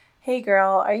Hey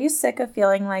girl, are you sick of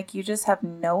feeling like you just have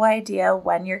no idea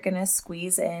when you're going to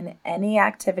squeeze in any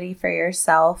activity for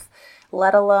yourself,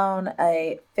 let alone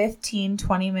a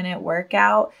 15-20 minute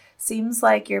workout? Seems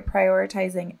like you're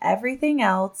prioritizing everything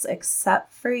else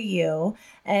except for you,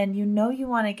 and you know you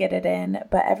want to get it in,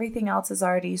 but everything else is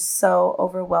already so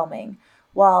overwhelming.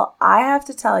 Well, I have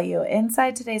to tell you,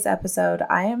 inside today's episode,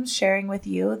 I am sharing with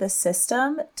you the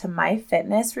system to my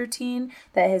fitness routine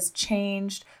that has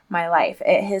changed my life.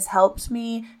 It has helped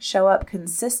me show up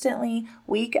consistently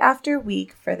week after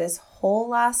week for this whole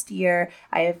last year.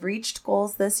 I have reached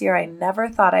goals this year I never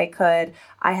thought I could.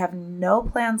 I have no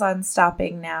plans on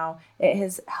stopping now. It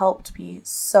has helped me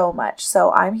so much.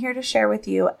 So I'm here to share with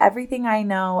you everything I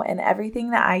know and everything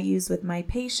that I use with my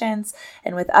patients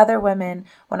and with other women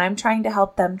when I'm trying to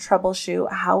help them troubleshoot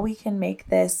how we can make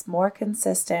this more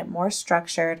consistent, more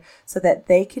structured, so that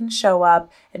they can show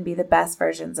up and be the best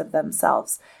versions of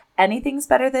themselves. Anything's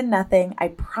better than nothing. I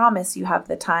promise you have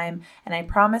the time, and I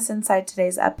promise inside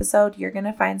today's episode, you're going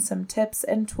to find some tips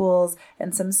and tools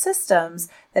and some systems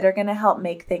that are going to help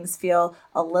make things feel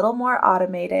a little more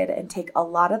automated and take a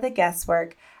lot of the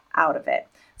guesswork out of it.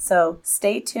 So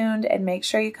stay tuned and make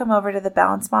sure you come over to the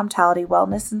Balanced Momtality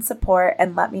Wellness and Support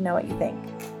and let me know what you think.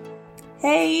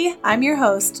 Hey, I'm your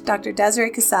host, Dr. Desiree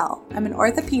Cassell. I'm an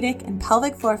orthopedic and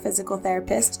pelvic floor physical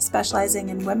therapist specializing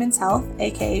in women's health,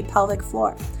 aka pelvic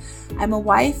floor. I'm a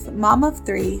wife, mom of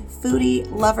 3,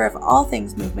 foodie, lover of all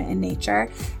things movement and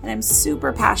nature, and I'm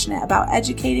super passionate about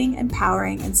educating,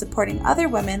 empowering, and supporting other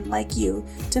women like you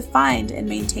to find and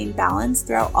maintain balance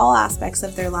throughout all aspects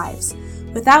of their lives,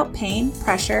 without pain,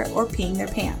 pressure, or peeing their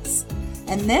pants.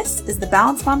 And this is the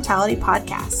Balanced Momtality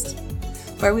Podcast,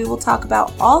 where we will talk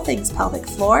about all things pelvic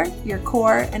floor, your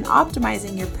core, and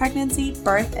optimizing your pregnancy,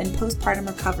 birth, and postpartum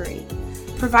recovery,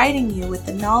 providing you with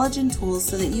the knowledge and tools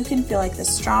so that you can feel like the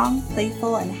strong,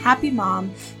 playful, and happy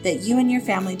mom that you and your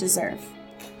family deserve.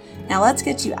 Now let's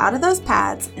get you out of those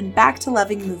pads and back to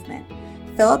loving movement.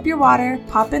 Fill up your water,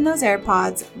 pop in those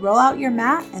AirPods, roll out your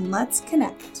mat, and let's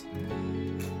connect.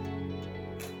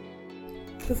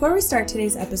 Before we start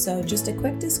today's episode, just a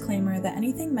quick disclaimer that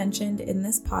anything mentioned in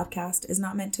this podcast is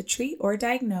not meant to treat or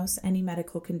diagnose any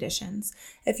medical conditions.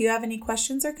 If you have any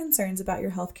questions or concerns about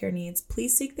your healthcare needs,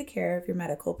 please seek the care of your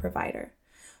medical provider.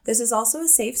 This is also a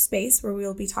safe space where we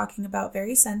will be talking about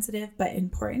very sensitive but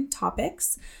important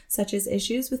topics, such as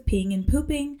issues with peeing and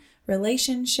pooping,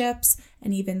 relationships,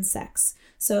 and even sex.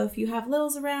 So if you have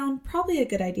littles around, probably a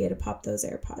good idea to pop those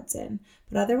AirPods in.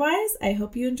 But otherwise, I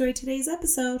hope you enjoy today's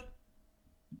episode.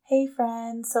 Hey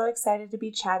friends, so excited to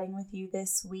be chatting with you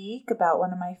this week about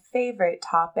one of my favorite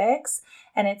topics,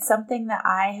 and it's something that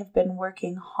I have been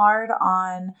working hard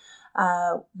on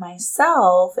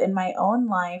myself in my own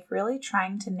life, really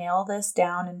trying to nail this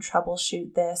down and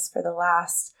troubleshoot this for the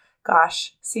last,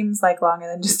 seems like longer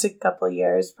than just a couple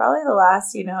years, probably the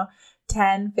last,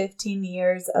 10, 15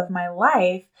 years of my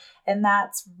life, and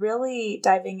that's really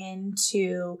diving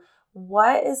into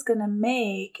what is going to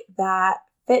make that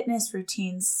fitness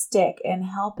routines stick and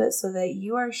help it so that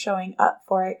you are showing up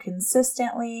for it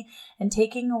consistently and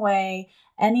taking away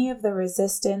any of the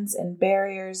resistance and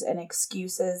barriers and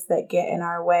excuses that get in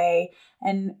our way.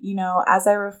 And, as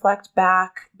I reflect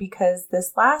back, because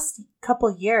this last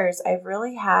couple years, I've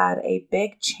really had a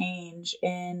big change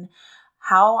in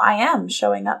how I am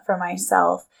showing up for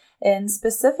myself. And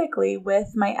specifically with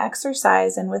my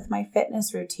exercise and with my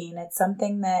fitness routine. It's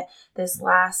something that this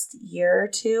last year or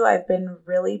two I've been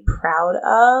really proud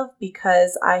of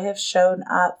because I have shown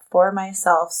up for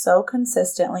myself so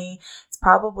consistently. It's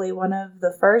probably one of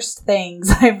the first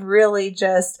things I've really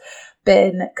just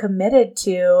been committed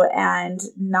to and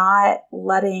not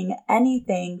letting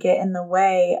anything get in the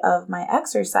way of my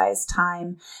exercise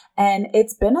time. And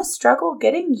it's been a struggle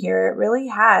getting here. It really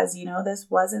has. This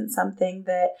wasn't something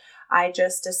that I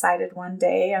just decided one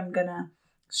day I'm going to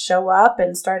show up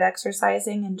and start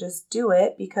exercising and just do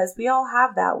it, because we all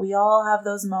have that. We all have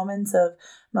those moments of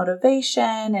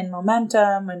motivation and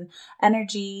momentum and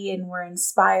energy, and we're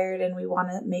inspired and we want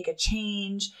to make a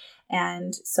change.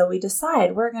 And so we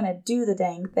decide we're going to do the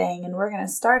dang thing and we're going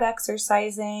to start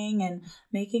exercising and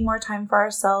making more time for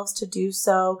ourselves to do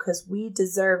so because we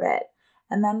deserve it.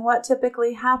 And then what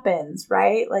typically happens,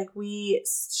 right? Like we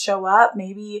show up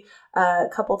maybe a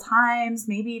couple times,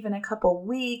 maybe even a couple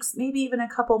weeks, maybe even a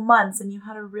couple months, and you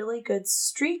had a really good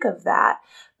streak of that.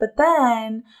 But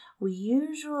then we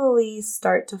usually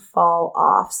start to fall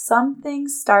off. Something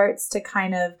starts to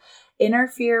kind of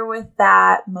interfere with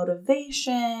that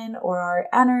motivation or our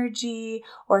energy,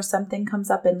 or something comes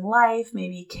up in life.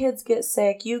 Maybe kids get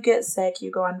sick, you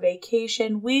go on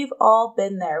vacation. We've all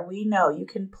been there. We know you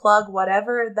can plug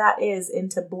whatever that is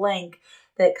into blank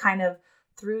that kind of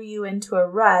threw you into a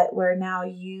rut where now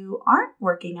you aren't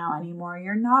working out anymore.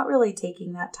 You're not really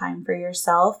taking that time for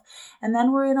yourself. And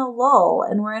then we're in a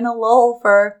lull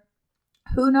for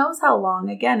who knows how long.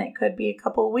 Again, it could be a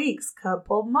couple weeks,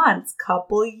 couple months,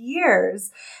 couple years.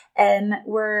 And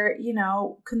we're,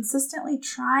 consistently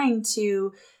trying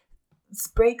to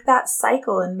break that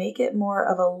cycle and make it more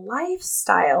of a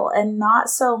lifestyle and not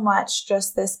so much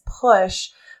just this push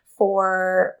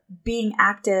for being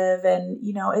active. And,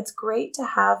 it's great to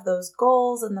have those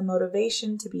goals and the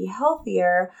motivation to be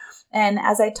healthier. And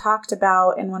as I talked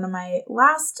about in one of my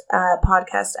last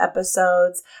podcast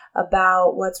episodes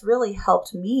about what's really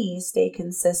helped me stay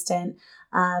consistent,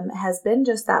 has been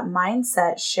just that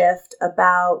mindset shift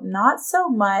about not so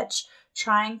much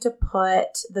trying to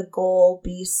put the goal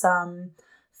be some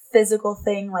physical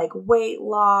thing like weight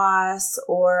loss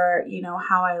or,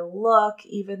 how I look,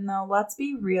 even though, let's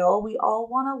be real, we all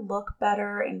want to look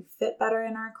better and fit better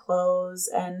in our clothes.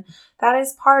 And that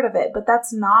is part of it, but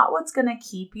that's not what's going to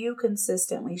keep you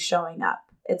consistently showing up.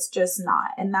 It's just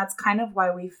not. And that's kind of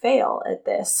why we fail at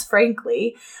this,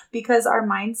 frankly, because our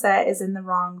mindset is in the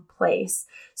wrong place.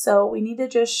 So we need to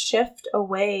just shift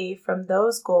away from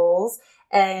those goals.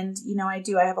 And,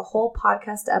 I have a whole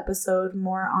podcast episode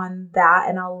more on that,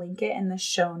 and I'll link it in the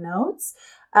show notes.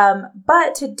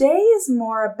 But today is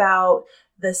more about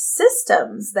the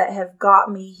systems that have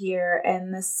got me here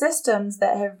and the systems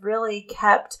that have really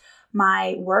kept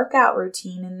my workout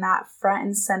routine in that front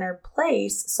and center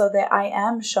place so that I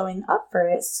am showing up for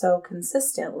it so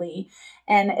consistently.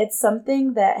 And it's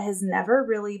something that has never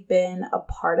really been a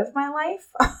part of my life,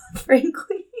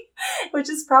 frankly, which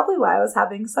is probably why I was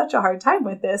having such a hard time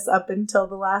with this up until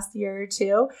the last year or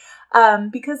two.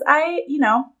 Because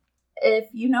if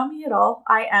you know me at all,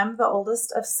 I am the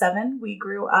oldest of 7. We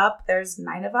grew up, there's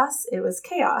 9 of us. It was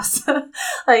chaos.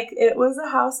 It was a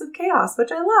house of chaos,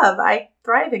 which I love. I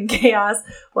thrive in chaos.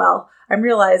 Well, I'm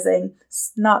realizing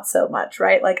not so much,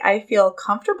 right? I feel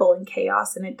comfortable in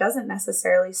chaos and it doesn't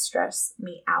necessarily stress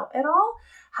me out at all.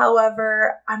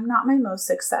 However, I'm not my most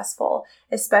successful,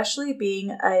 especially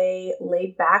being a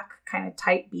laid back kind of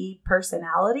type B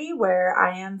personality where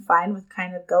I am fine with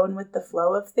kind of going with the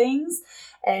flow of things,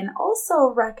 and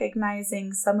also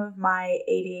recognizing some of my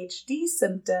ADHD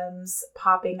symptoms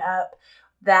popping up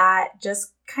that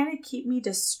just kind of keep me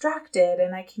distracted,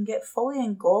 and I can get fully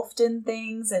engulfed in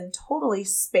things and totally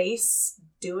space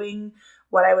doing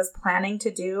what I was planning to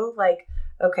do.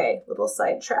 Okay, little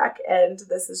sidetrack, and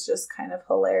this is just kind of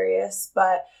hilarious,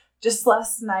 but just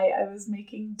last night I was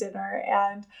making dinner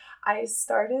and I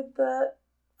started the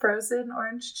frozen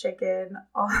orange chicken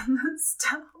on the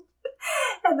stove.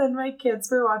 And then my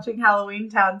kids were watching Halloween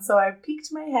Town, so I peeked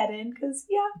my head in because,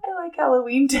 I like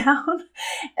Halloween Town.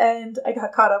 And I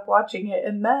got caught up watching it,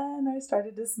 and then I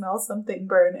started to smell something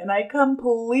burn, and I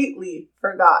completely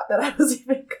forgot that I was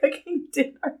even cooking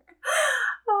dinner.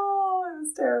 Oh, it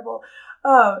was terrible.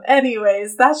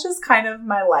 Anyways, that's just kind of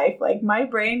my life. My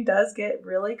brain does get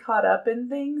really caught up in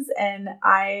things, and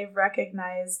I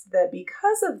recognized that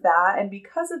because of that, and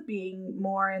because of being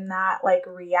more in that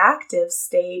reactive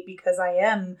state, because I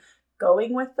am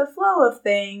going with the flow of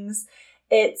things,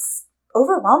 it's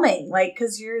overwhelming,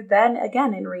 because you're then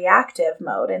again in reactive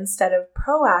mode instead of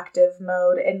proactive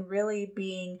mode and really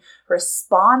being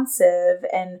responsive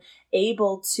and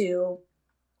able to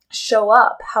show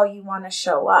up how you want to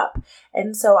show up.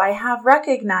 And so I have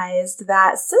recognized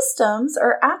that systems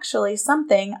are actually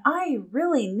something I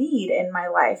really need in my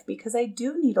life because I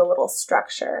do need a little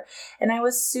structure. And I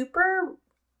was super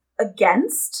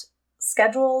against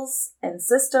schedules and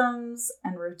systems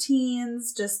and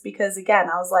routines just because, again,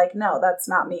 I was like, no, that's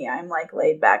not me. I'm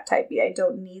laid back type B. I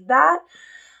don't need that.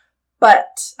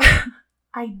 But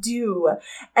I do.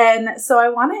 And so I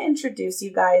want to introduce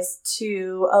you guys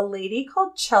to a lady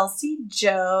called Chelsea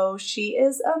Joe. She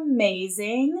is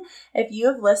amazing. If you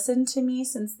have listened to me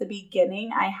since the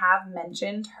beginning, I have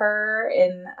mentioned her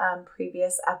in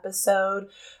previous episode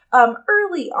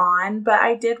early on, but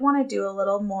I did want to do a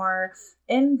little more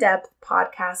in-depth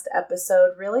podcast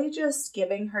episode, really just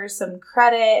giving her some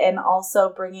credit and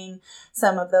also bringing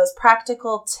some of those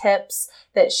practical tips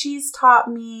that she's taught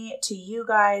me to you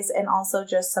guys, and also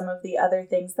just some of the other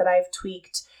things that I've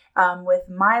tweaked with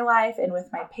my life and with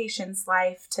my patients'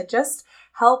 life to just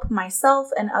help myself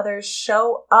and others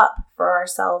show up for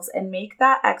ourselves and make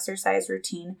that exercise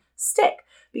routine stick,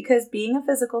 because being a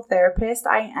physical therapist,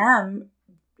 I am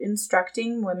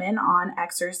instructing women on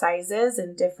exercises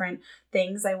and different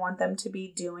things I want them to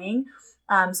be doing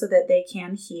so that they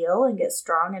can heal and get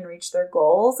strong and reach their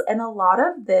goals. And a lot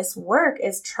of this work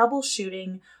is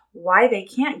troubleshooting why they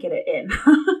can't get it in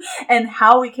and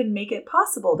how we can make it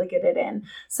possible to get it in.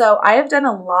 So I have done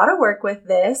a lot of work with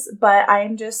this, but I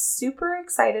am just super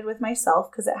excited with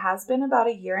myself because it has been about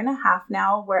 1.5 years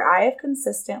now where I have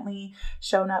consistently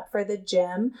shown up for the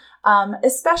gym,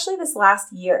 especially this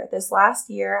last year. This last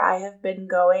year, I have been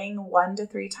going 1 to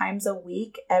 3 times a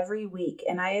week, every week,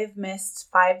 and I have missed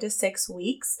 5 to 6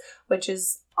 weeks, which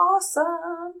is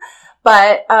awesome.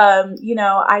 But,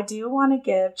 I do want to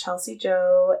give Chelsea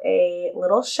Jo a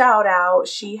little shout out.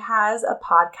 She has a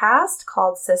podcast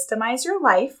called Systemize Your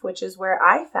Life, which is where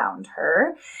I found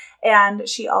her. And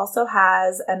she also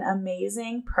has an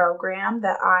amazing program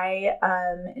that I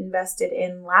invested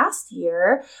in last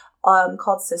year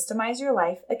called Systemize Your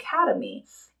Life Academy.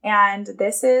 And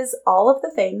this is all of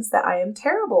the things that I am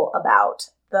terrible about.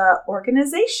 The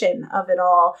organization of it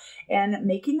all and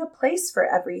making a place for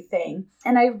everything.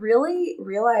 And I really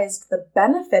realized the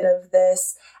benefit of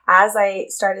this as I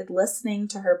started listening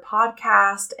to her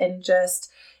podcast and just,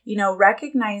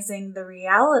 recognizing the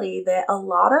reality that a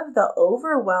lot of the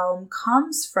overwhelm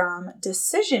comes from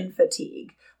decision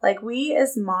fatigue. Like we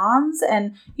as moms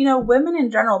and, women in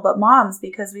general, but moms,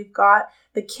 because we've got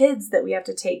the kids that we have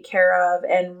to take care of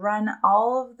and run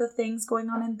all of the things going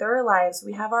on in their lives.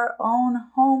 We have our own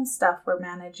home stuff we're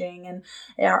managing and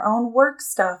our own work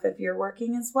stuff if you're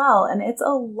working as well. And it's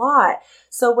a lot.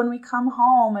 So when we come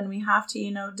home and we have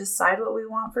to, decide what we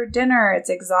want for dinner, it's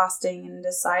exhausting, and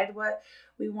decide what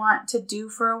we want to do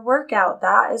for a workout.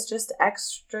 That is just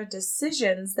extra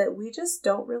decisions that we just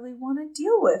don't really want to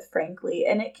deal with, frankly.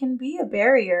 And it can be a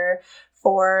barrier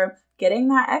for getting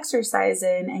that exercise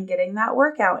in and getting that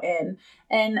workout in.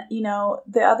 And,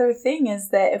 the other thing is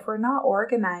that if we're not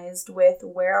organized with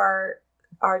where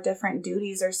our different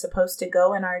duties are supposed to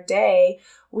go in our day,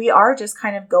 we are just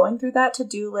kind of going through that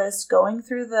to-do list, going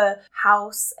through the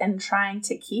house and trying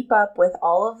to keep up with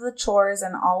all of the chores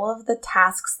and all of the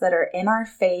tasks that are in our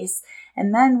face.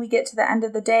 And then we get to the end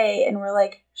of the day and we're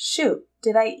like, shoot,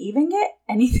 did I even get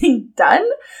anything done?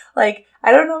 Like,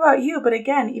 I don't know about you, but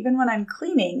again, even when I'm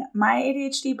cleaning, my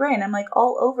ADHD brain, I'm like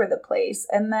all over the place.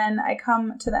 And then I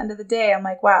come to the end of the day, I'm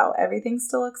like, wow, everything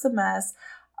still looks a mess.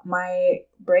 My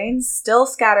brain's still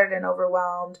scattered and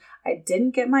overwhelmed. I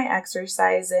didn't get my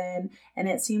exercise in, and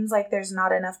it seems like there's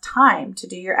not enough time to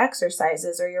do your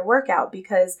exercises or your workout,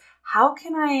 because how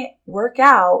can I work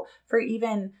out for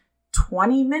even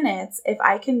 20 minutes if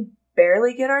I can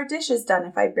barely get our dishes done,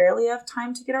 if I barely have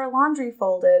time to get our laundry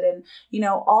folded, and,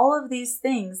 all of these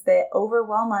things that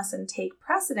overwhelm us and take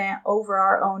precedent over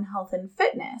our own health and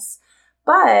fitness.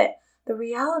 But the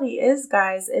reality is,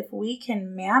 guys, if we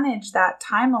can manage that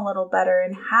time a little better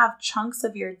and have chunks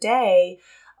of your day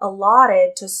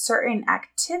allotted to certain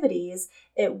activities,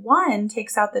 it, one,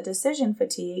 takes out the decision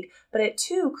fatigue, but it,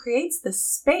 two, creates the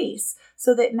space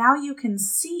so that now you can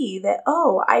see that,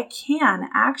 oh, I can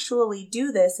actually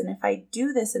do this. And if I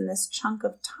do this in this chunk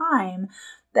of time,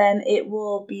 then it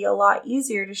will be a lot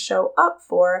easier to show up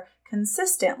for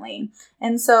consistently.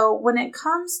 And so when it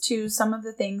comes to some of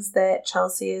the things that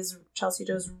Chelsea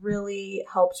Jo's really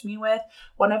helped me with,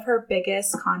 one of her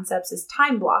biggest concepts is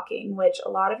time blocking, which a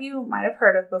lot of you might have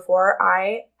heard of before.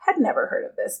 I had never heard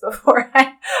of this before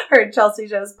I heard Chelsea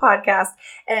Jo's podcast.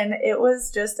 And it was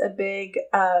just a big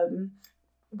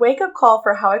wake-up call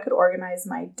for how I could organize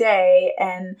my day,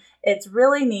 and it's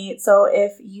really neat. So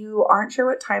if you aren't sure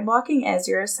what time blocking is,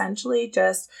 you're essentially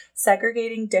just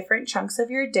segregating different chunks of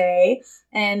your day,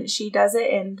 and she does it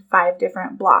in 5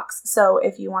 different blocks. So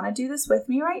if you want to do this with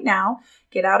me right now,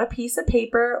 get out a piece of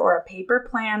paper or a paper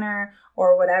planner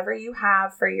or whatever you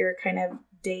have for your kind of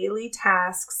daily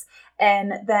tasks,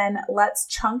 and then let's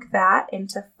chunk that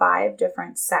into 5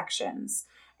 different sections.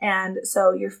 And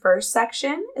so your first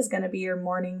section is going to be your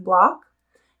morning block.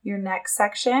 Your next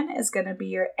section is going to be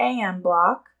your AM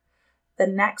block. The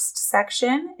next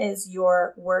section is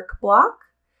your work block.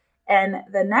 And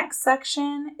the next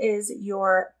section is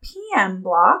your PM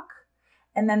block.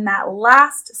 And then that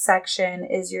last section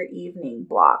is your evening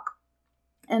block.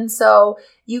 And so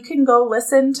you can go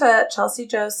listen to Chelsea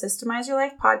Jo's Systemize Your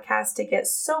Life podcast to get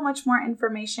so much more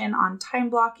information on time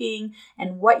blocking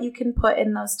and what you can put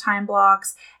in those time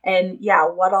blocks. and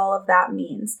what all of that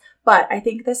means. But I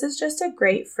think this is just a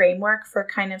great framework for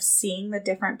kind of seeing the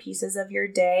different pieces of your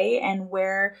day and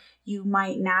where you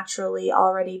might naturally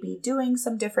already be doing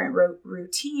some different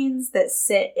routines that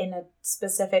sit in a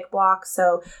specific block.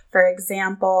 So for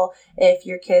example, if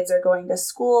your kids are going to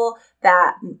school,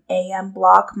 that AM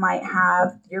block might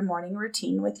have your morning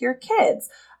routine with your kids.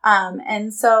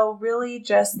 And so really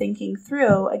just thinking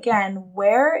through, again,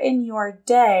 where in your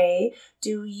day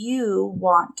do you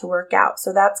want to work out?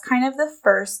 So that's kind of the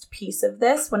first piece of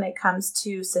this when it comes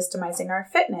to systemizing our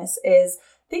fitness, is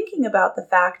thinking about the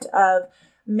fact of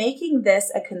making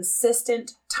this a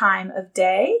consistent time of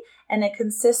day and a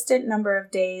consistent number of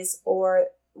days, or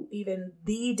even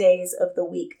the days of the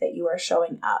week that you are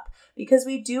showing up, because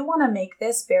we do want to make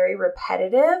this very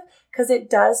repetitive, because it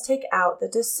does take out the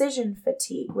decision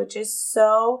fatigue, which is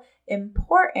so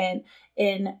important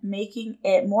in making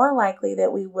it more likely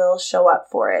that we will show up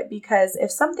for it. Because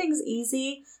if something's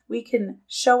easy, we can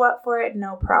show up for it,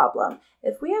 no problem.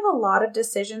 If we have a lot of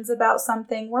decisions about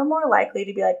something, we're more likely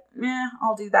to be like,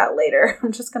 I'll do that later.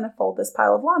 I'm just going to fold this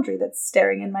pile of laundry that's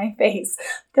staring in my face,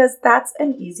 because that's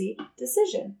an easy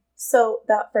decision. So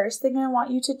that first thing I want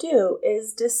you to do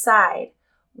is decide,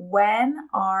 when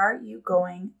are you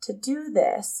going to do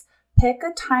this? Pick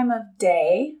a time of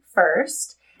day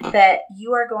first that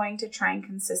you are going to try and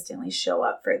consistently show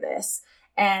up for this.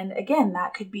 And again,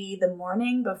 that could be the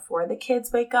morning before the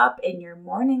kids wake up in your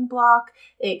morning block.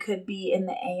 It could be in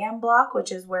the AM block,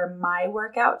 which is where my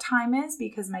workout time is,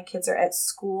 because my kids are at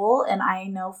school. And I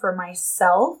know for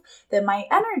myself that my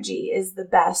energy is the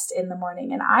best in the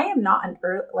morning. And I am not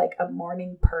a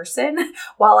morning person.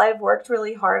 While I've worked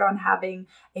really hard on having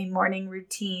a morning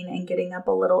routine and getting up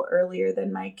a little earlier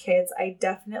than my kids, I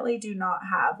definitely do not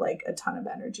have like a ton of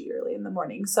energy early in the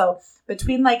morning. So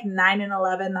between like 9 and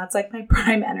 11, that's like my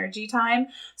prime energy time.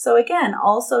 So again,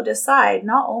 also decide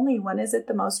not only when is it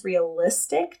the most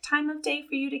realistic time of day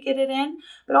for you to get it in,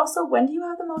 but also when do you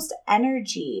have the most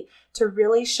energy to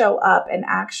really show up and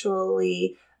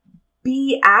actually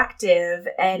be active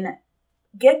and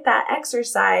get that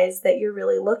exercise that you're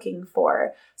really looking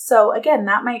for. So again,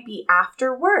 that might be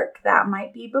after work, that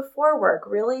might be before work.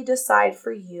 Really decide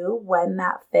for you when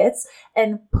that fits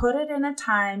and put it in a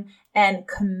time and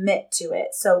commit to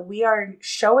it. So we are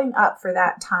showing up for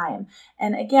that time.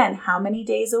 And again, how many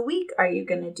days a week are you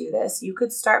going to do this? You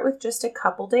could start with just a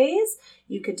couple days.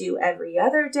 You could do every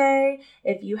other day.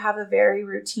 If you have a very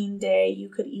routine day, you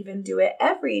could even do it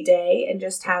every day and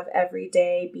just have every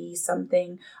day be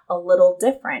something a little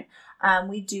different.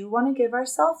 We do want to give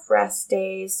ourselves rest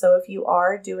days. So if you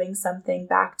are doing something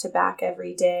back to back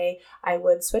every day, I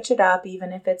would switch it up,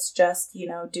 even if it's just,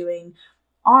 doing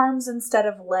arms instead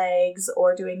of legs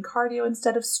or doing cardio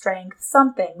instead of strength,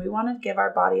 something. We want to give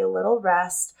our body a little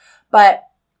rest, but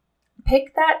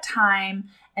pick that time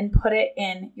and put it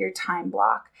in your time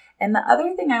block. And the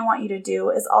other thing I want you to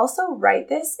do is also write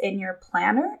this in your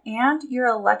planner and your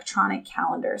electronic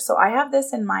calendar. So I have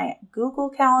this in my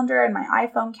Google Calendar and my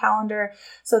iPhone calendar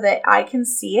so that I can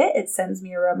see it. It sends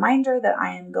me a reminder that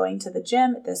I am going to the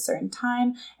gym at this certain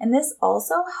time. And this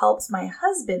also helps my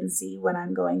husband see when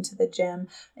I'm going to the gym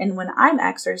and when I'm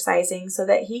exercising, so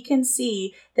that he can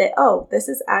see that, oh, this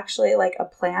is actually like a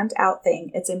planned out thing.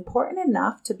 It's important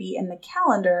enough to be in the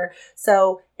calendar.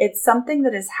 So it's something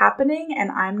that is happening,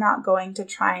 and I'm not going to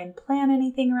try and plan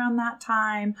anything around that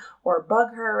time or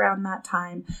bug her around that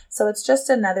time. So it's just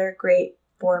another great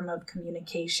form of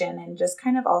communication, and just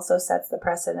kind of also sets the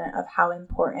precedent of how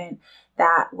important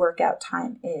that workout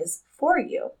time is for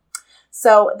you.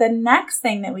 So the next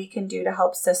thing that we can do to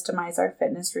help systemize our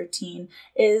fitness routine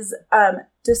is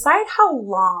decide how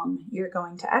long you're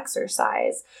going to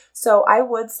exercise. So I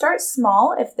would start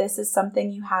small if this is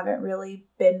something you haven't really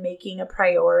been making a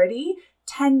priority.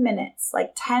 10 minutes,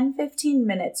 like 10, 15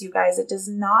 minutes, you guys. It does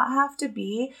not have to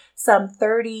be some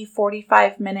 30,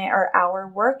 45 minute or hour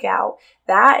workout.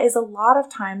 That is a lot of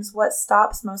times what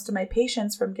stops most of my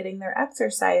patients from getting their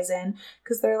exercise in,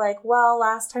 because they're like, well,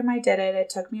 last time I did it, it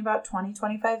took me about 20,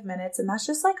 25 minutes, and that's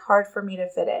just like hard for me to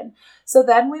fit in. So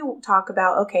then we talk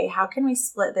about, okay, how can we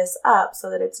split this up so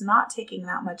that it's not taking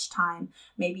that much time?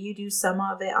 Maybe you do some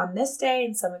of it on this day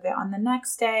and some of it on the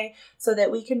next day, so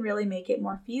that we can really make it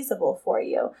more feasible for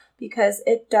you, because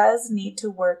it does need to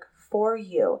work for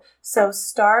you. So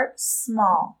start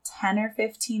small, 10 or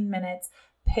 15 minutes,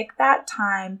 pick that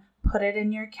time, put it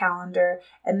in your calendar,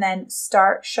 and then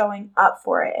start showing up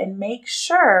for it, and make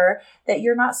sure that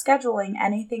you're not scheduling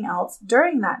anything else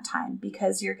during that time,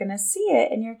 because you're going to see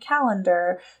it in your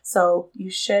calendar. So you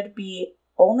should be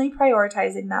only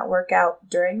prioritizing that workout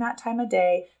during that time of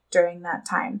day, during that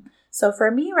time. So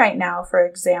for me right now, for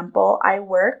example, I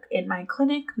work in my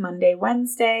clinic Monday,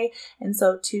 Wednesday, and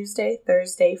so Tuesday,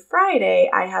 Thursday, Friday,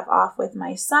 I have off with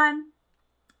my son.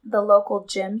 The local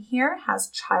gym here has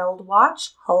child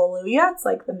watch. Hallelujah. It's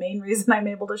like the main reason I'm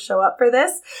able to show up for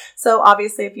this. So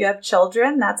obviously if you have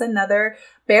children, that's another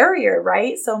barrier,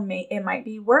 right? So it might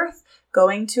be worth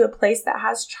going to a place that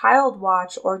has child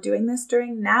watch or doing this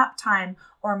during nap time.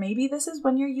 Or maybe this is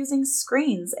when you're using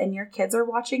screens and your kids are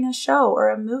watching a show or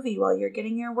a movie while you're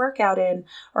getting your workout in.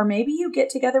 Or maybe you get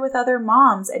together with other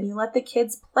moms and you let the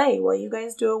kids play while you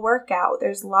guys do a workout.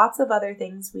 There's lots of other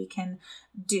things we can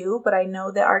do, but I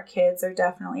know that our kids are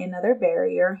definitely another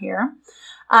barrier here.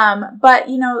 But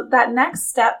that next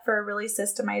step for really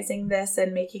systemizing this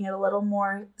and making it a little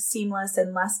more seamless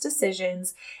and less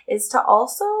decisions is to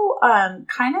also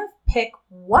kind of pick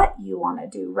what you want to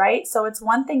do, right? So it's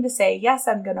one thing to say, yes,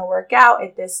 I'm going to work out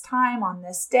at this time on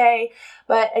this day.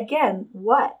 But again,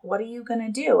 what are you going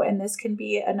to do? And this can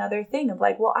be another thing of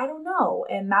like, well, I don't know.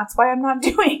 And that's why I'm not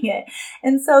doing it.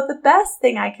 And so the best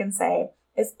thing I can say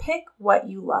is pick what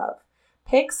you love.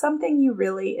 Pick something you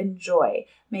really enjoy.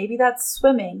 Maybe that's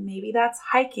swimming. Maybe that's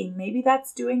hiking. Maybe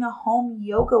that's doing a home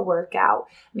yoga workout.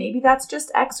 Maybe that's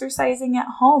just exercising at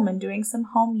home and doing some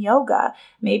home yoga.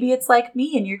 Maybe it's like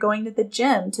me and you're going to the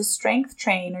gym to strength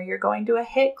train or you're going to a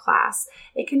HIIT class.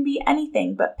 It can be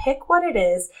anything, but pick what it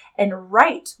is and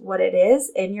write what it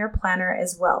is in your planner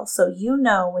as well. So you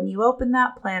know when you open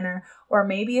that planner, or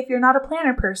maybe if you're not a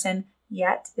planner person,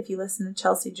 yet, if you listen to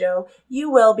Chelsea Joe, you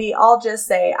will be. I'll just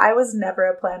say I was never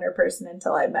a planner person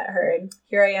until I met her. And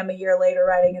here I am a year later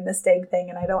writing in this dang thing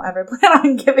and I don't ever plan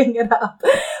on giving it up.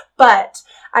 But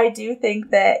I do think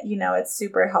that, it's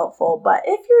super helpful. But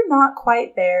if you're not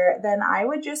quite there, then I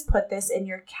would just put this in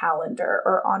your calendar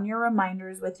or on your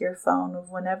reminders with your phone of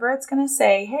whenever it's going to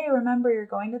say, hey, remember you're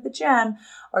going to the gym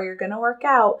or you're going to work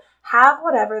out. Have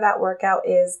whatever that workout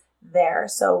is there.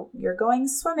 So you're going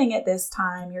swimming at this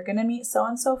time, you're going to meet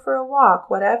so-and-so for a walk,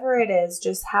 whatever it is,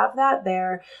 just have that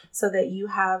there so that you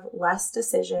have less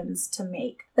decisions to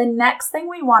make. The next thing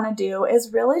we want to do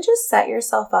is really just set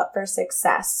yourself up for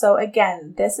success. So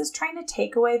again, this is trying to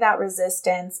take away that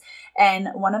resistance. And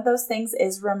one of those things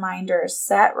is reminders.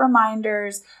 Set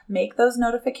reminders, make those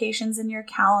notifications in your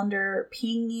calendar,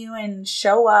 ping you and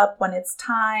show up when it's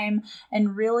time,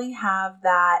 and really have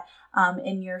that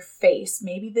in your face.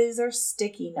 Maybe these are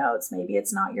sticky notes. Maybe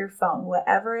it's not your phone,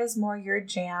 whatever is more your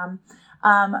jam.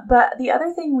 But the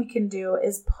other thing we can do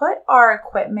is put our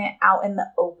equipment out in the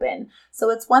open. So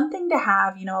it's one thing to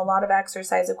have, a lot of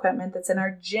exercise equipment that's in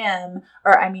our gym,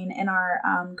 in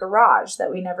our garage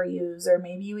that we never use, or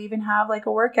maybe you even have like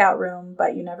a workout room,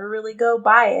 but you never really go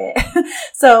by it.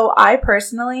 So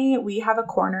we have a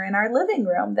corner in our living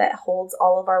room that holds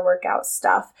all of our workout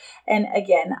stuff. And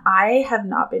again, I have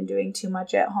not been doing too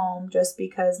much at home just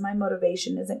because my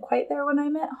motivation isn't quite there when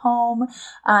I'm at home.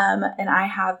 And I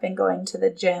have been going to the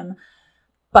gym.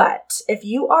 But if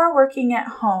you are working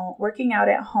out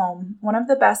at home, one of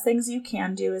the best things you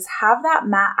can do is have that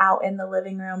mat out in the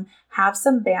living room, have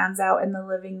some bands out in the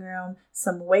living room,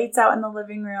 some weights out in the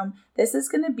living room. This is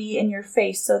going to be in your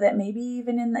face so that maybe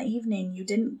even in the evening you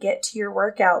didn't get to your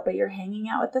workout, but you're hanging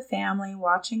out with the family,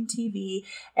 watching TV,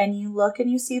 and you look and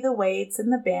you see the weights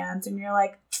and the bands and you're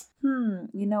like,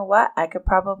 you know what? I could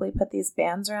probably put these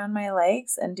bands around my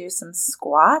legs and do some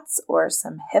squats or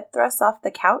some hip thrusts off the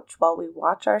couch while we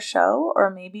watch our show, or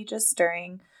maybe just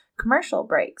during commercial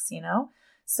breaks,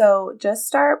 So just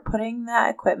start putting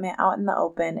that equipment out in the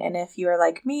open. And if you're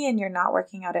like me and you're not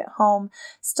working out at home,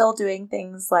 still doing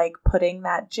things like putting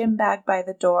that gym bag by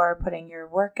the door, putting your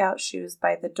workout shoes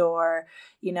by the door,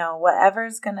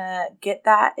 whatever's going to get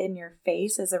that in your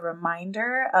face as a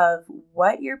reminder of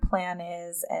what your plan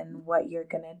is and what you're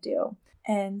going to do.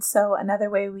 And so another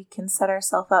way we can set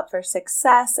ourselves up for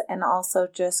success and also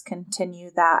just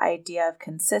continue that idea of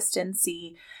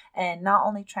consistency and not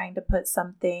only trying to put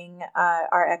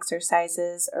our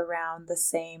exercises around the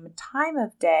same time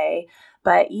of day,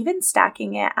 but even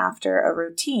stacking it after a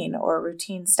routine or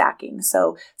routine stacking.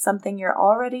 So something you're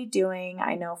already doing.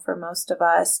 I know for most of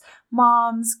us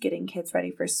moms getting kids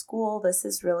ready for school, this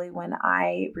is really when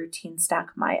I routine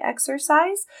stack my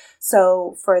exercise.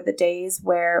 So for the days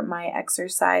where my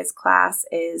exercise class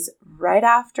is right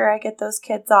after I get those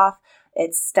kids off,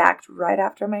 it's stacked right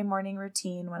after my morning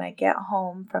routine. When I get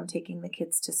home from taking the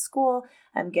kids to school,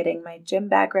 I'm getting my gym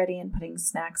bag ready and putting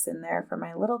snacks in there for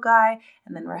my little guy.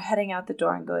 And then we're heading out the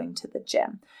door and going to the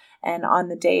gym. And on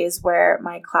the days where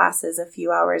my class is a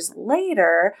few hours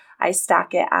later, I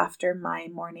stack it after my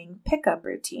morning pickup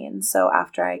routine. So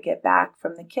after I get back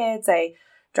from the kids, I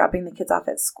dropping the kids off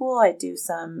at school, I do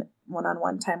some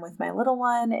one-on-one time with my little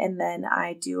one, and then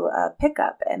I do a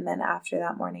pickup. And then after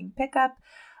that morning pickup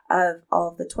of all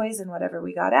of the toys and whatever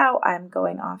we got out, I'm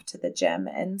going off to the gym.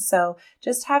 And so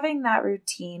just having that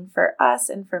routine for us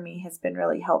and for me has been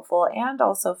really helpful, and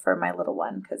also for my little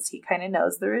one, because he kind of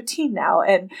knows the routine now.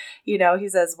 And, he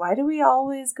says, why do we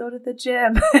always go to the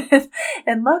gym?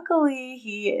 And luckily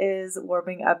he is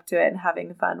warming up to it and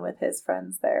having fun with his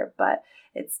friends there. But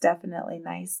it's definitely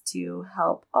nice to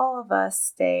help all of us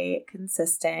stay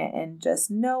consistent and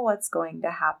just know what's going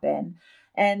to happen.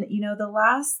 And, the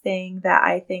last thing that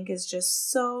I think is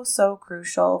just so, so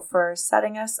crucial for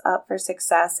setting us up for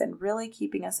success and really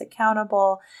keeping us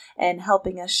accountable and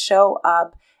helping us show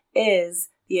up is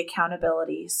the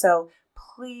accountability. So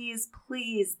please,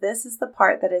 this is the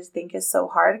part that I think is so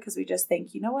hard, because we just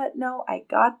think, you know what? No, I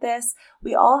got this.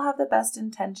 We all have the best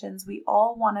intentions. We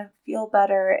all want to feel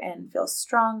better and feel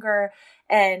stronger.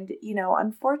 And,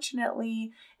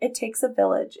 unfortunately, it takes a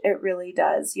village. It really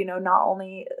does. Not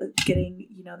only getting,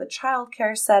 the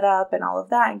childcare set up and all of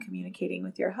that and communicating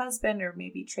with your husband, or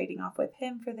maybe trading off with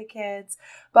him for the kids,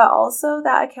 but also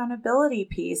that accountability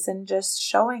piece and just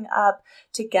showing up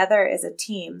together as a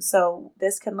team. So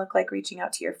this can look like reaching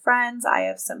out to your friends. I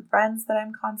have some friends that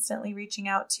I'm constantly reaching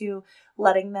out to,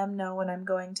 letting them know when I'm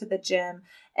going to the gym,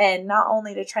 and not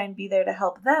only to try and be there to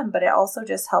help them, but it also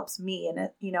just helps me. And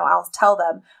I'll tell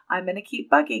them I'm going to keep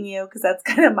bugging you, because that's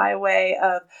kind of my way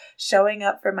of showing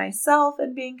up for myself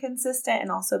and being consistent,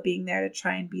 and also being there to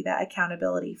try and be that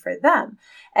accountability for them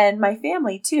and my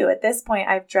family too. At this point,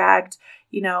 I've dragged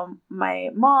my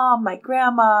mom, my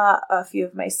grandma, a few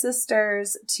of my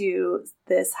sisters to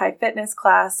this high fitness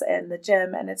class and the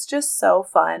gym. And it's just so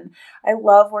fun. I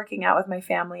love working out with my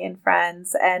family and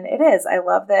friends. And I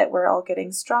love that we're all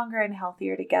getting stronger and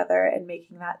healthier together and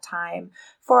making that time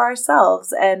for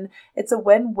ourselves. And it's a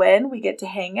win-win. We get to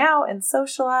hang out and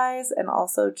socialize, and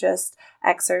also just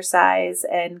exercise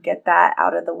and get that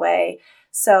out of the way.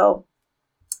 So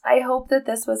I hope that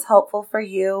this was helpful for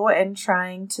you in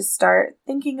trying to start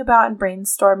thinking about and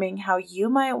brainstorming how you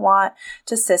might want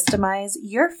to systemize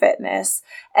your fitness.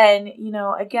 And,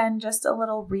 again, just a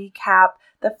little recap.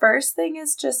 The first thing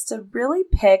is just to really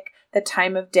pick the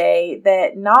time of day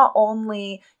that not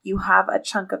only you have a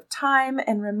chunk of time,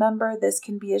 and remember, this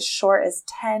can be as short as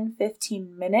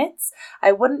 10-15 minutes.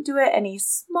 I wouldn't do it any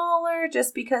smaller,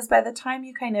 just because by the time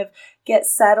you kind of get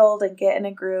settled and get in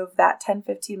a groove, that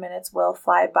 10-15 minutes will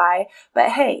fly by. But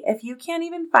hey, if you can't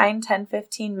even find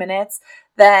 10-15 minutes,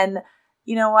 then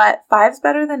you know what? 5's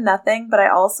better than nothing, but I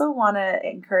also want to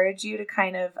encourage you to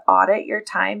kind of audit your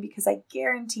time, because I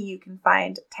guarantee you can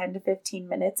find 10 to 15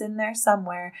 minutes in there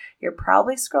somewhere. You're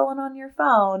probably scrolling on your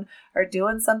phone or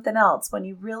doing something else, when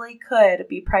you really could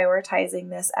be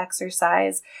prioritizing this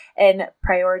exercise and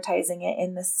prioritizing it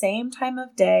in the same time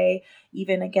of day.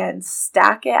 Even again,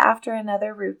 stack it after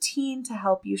another routine to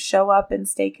help you show up and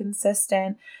stay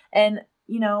consistent. And,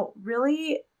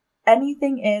 really,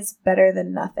 anything is better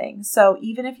than nothing. So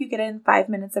even if you get in 5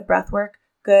 minutes of breath work,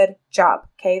 good job.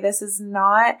 Okay. This is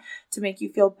not to make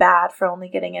you feel bad for only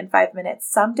getting in 5 minutes.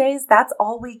 Some days that's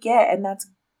all we get, and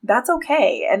that's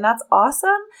okay. And that's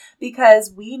awesome,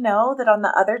 because we know that on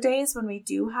the other days when we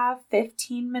do have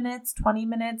 15 minutes, 20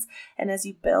 minutes, and as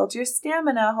you build your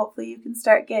stamina, hopefully you can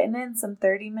start getting in some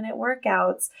 30-minute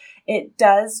workouts. It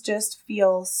does just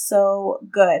feel so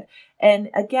good. And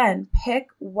again, pick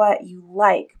what you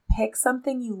like. Pick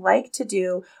something you like to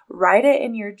do, write it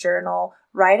in your journal,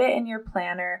 write it in your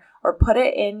planner, or put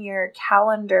it in your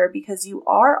calendar, because you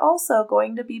are also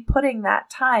going to be putting that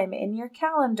time in your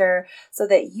calendar so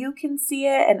that you can see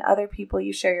it and other people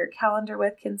you share your calendar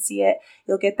with can see it.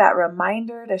 You'll get that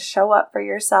reminder to show up for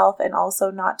yourself, and also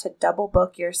not to double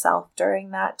book yourself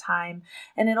during that time.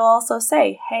 And it'll also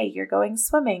say, hey, you're going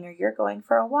swimming, or you're going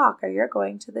for a walk, or you're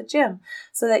going to the gym,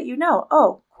 so that you know,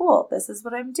 oh, cool, this is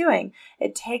what I'm doing.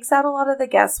 It takes out a lot of the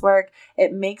guesswork.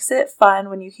 It makes it fun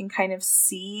when you can kind of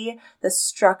see the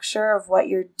structure of what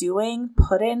you're doing.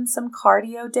 Put in some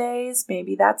cardio days.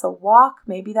 Maybe that's a walk.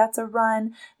 Maybe that's a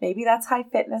run. Maybe that's high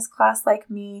fitness class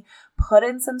like me. Put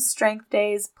in some strength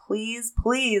days. Please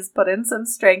put in some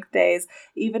strength days,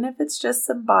 even if it's just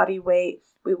some body weight.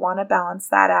 We want to balance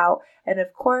that out. And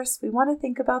of course, we want to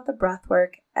think about the breath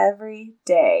work every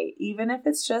day, even if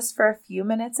it's just for a few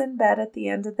minutes in bed at the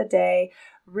end of the day.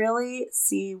 really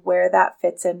see where that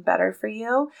fits in better for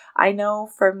you. I know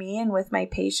for me and with my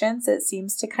patients, it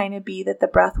seems to kind of be that the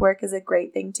breath work is a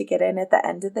great thing to get in at the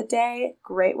end of the day,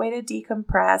 great way to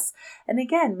decompress. And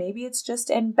again, maybe it's just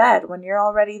in bed when you're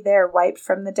already there, wiped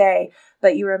from the day,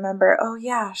 but you remember, oh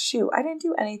yeah, shoot, I didn't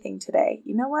do anything today.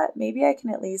 You know what? Maybe I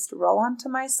can at least roll onto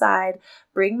my side,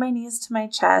 bring my knees to my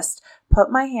chest, put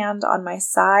my hand on my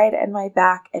side and my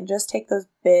back, and just take those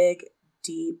big,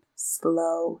 deep,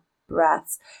 slow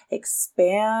breaths.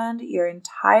 Expand your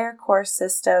entire core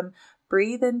system,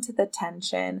 breathe into the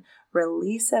tension,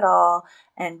 release it all,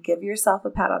 and give yourself a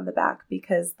pat on the back,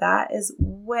 because that is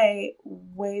way,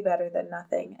 way better than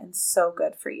nothing and so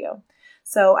good for you.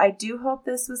 So I do hope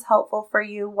this was helpful for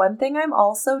you. One thing I'm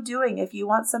also doing, if you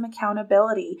want some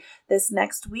accountability, this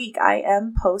next week I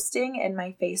am posting in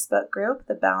my Facebook group,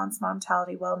 the Balanced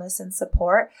Momtality Wellness and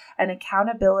Support, an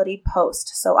accountability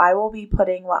post. So I will be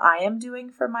putting what I am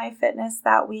doing for my fitness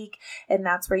that week, and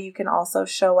that's where you can also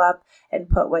show up and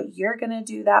put what you're going to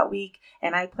do that week.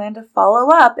 And I plan to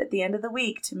follow up at the end of the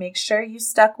week to make sure you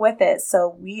stuck with it.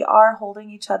 So we are holding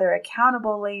each other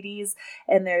accountable, ladies,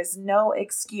 and there's no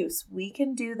excuse. We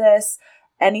can do this.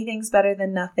 Anything's better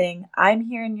than nothing. I'm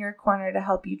here in your corner to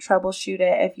help you troubleshoot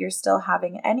it. If you're still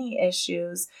having any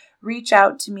issues, reach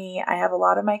out to me. I have a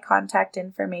lot of my contact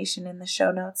information in the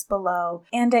show notes below.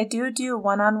 And I do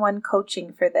one-on-one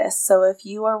coaching for this. So if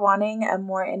you are wanting a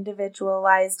more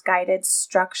individualized guided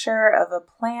structure of a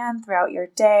plan throughout your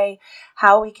day,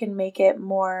 how we can make it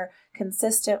more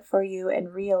consistent for you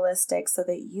and realistic so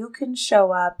that you can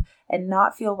show up and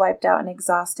not feel wiped out and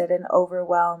exhausted and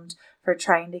overwhelmed for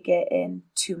trying to get in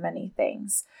too many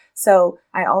things. So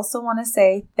I also want to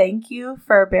say thank you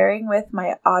for bearing with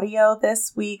my audio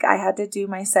this week. I had to do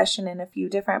my session in a few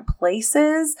different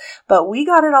places, but we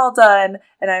got it all done,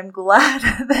 and I'm glad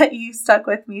that you stuck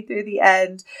with me through the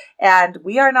end. And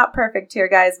we are not perfect here,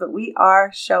 guys, but we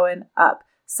are showing up.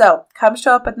 So come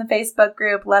show up in the Facebook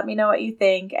group, let me know what you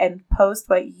think, and post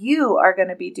what you are going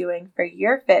to be doing for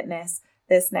your fitness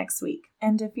this next week.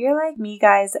 And if you're like me,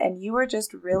 guys, and you are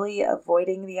just really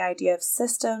avoiding the idea of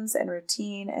systems and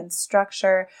routine and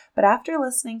structure, but after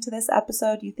listening to this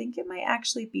episode, you think it might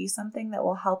actually be something that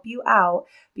will help you out,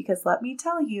 because let me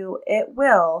tell you, it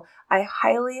will. I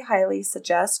highly, highly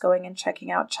suggest going and checking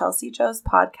out Chelsea Joe's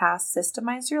podcast,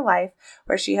 Systemize Your Life,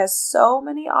 where she has so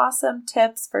many awesome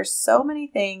tips for so many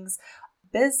things.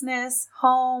 Business,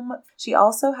 home. She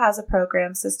also has a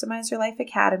program, Systemize Your Life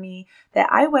Academy, that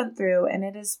I went through, and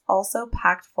it is also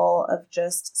packed full of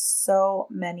just so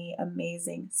many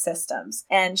amazing systems.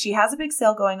 And she has a big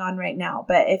sale going on right now,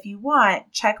 but if you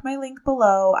want, check my link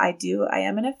below. I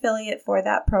am an affiliate for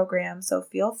that program, so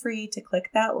feel free to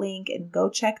click that link and go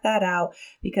check that out,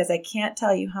 because I can't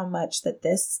tell you how much that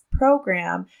this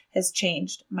program has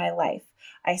changed my life.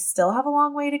 I still have a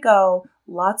long way to go,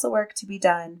 lots of work to be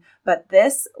done, but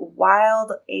this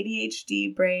wild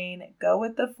ADHD brain, go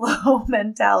with the flow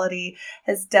mentality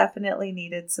has definitely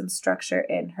needed some structure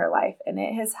in her life, and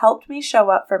it has helped me show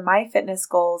up for my fitness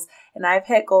goals, and I've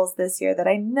hit goals this year that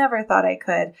I never thought I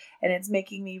could, and it's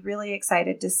making me really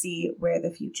excited to see where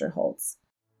the future holds.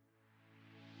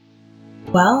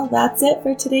 Well, that's it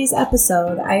for today's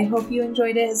episode. I hope you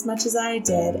enjoyed it as much as I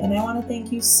did, and I want to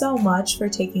thank you so much for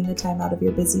taking the time out of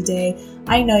your busy day.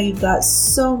 I know you've got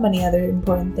so many other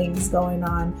important things going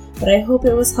on, but I hope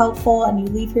it was helpful and you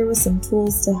leave here with some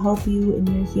tools to help you in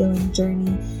your healing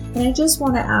journey. And I just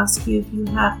want to ask you, if you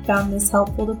have found this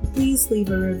helpful, to please leave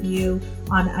a review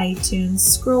on iTunes.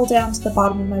 Scroll down to the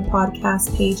bottom of my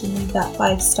podcast page and leave that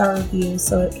 5-star review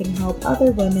so it can help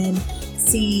other women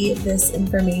see this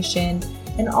information.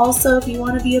 And also, if you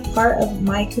want to be a part of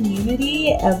my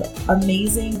community of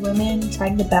amazing women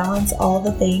trying to balance all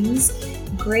the things,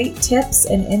 great tips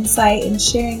and insight and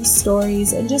sharing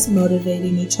stories and just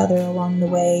motivating each other along the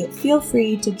way, feel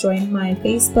free to join my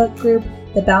Facebook group,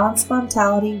 the Balanced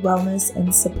Momtality Wellness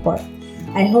and Support.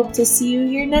 I hope to see you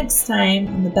here next time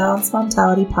on the Balanced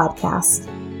Momtality Podcast.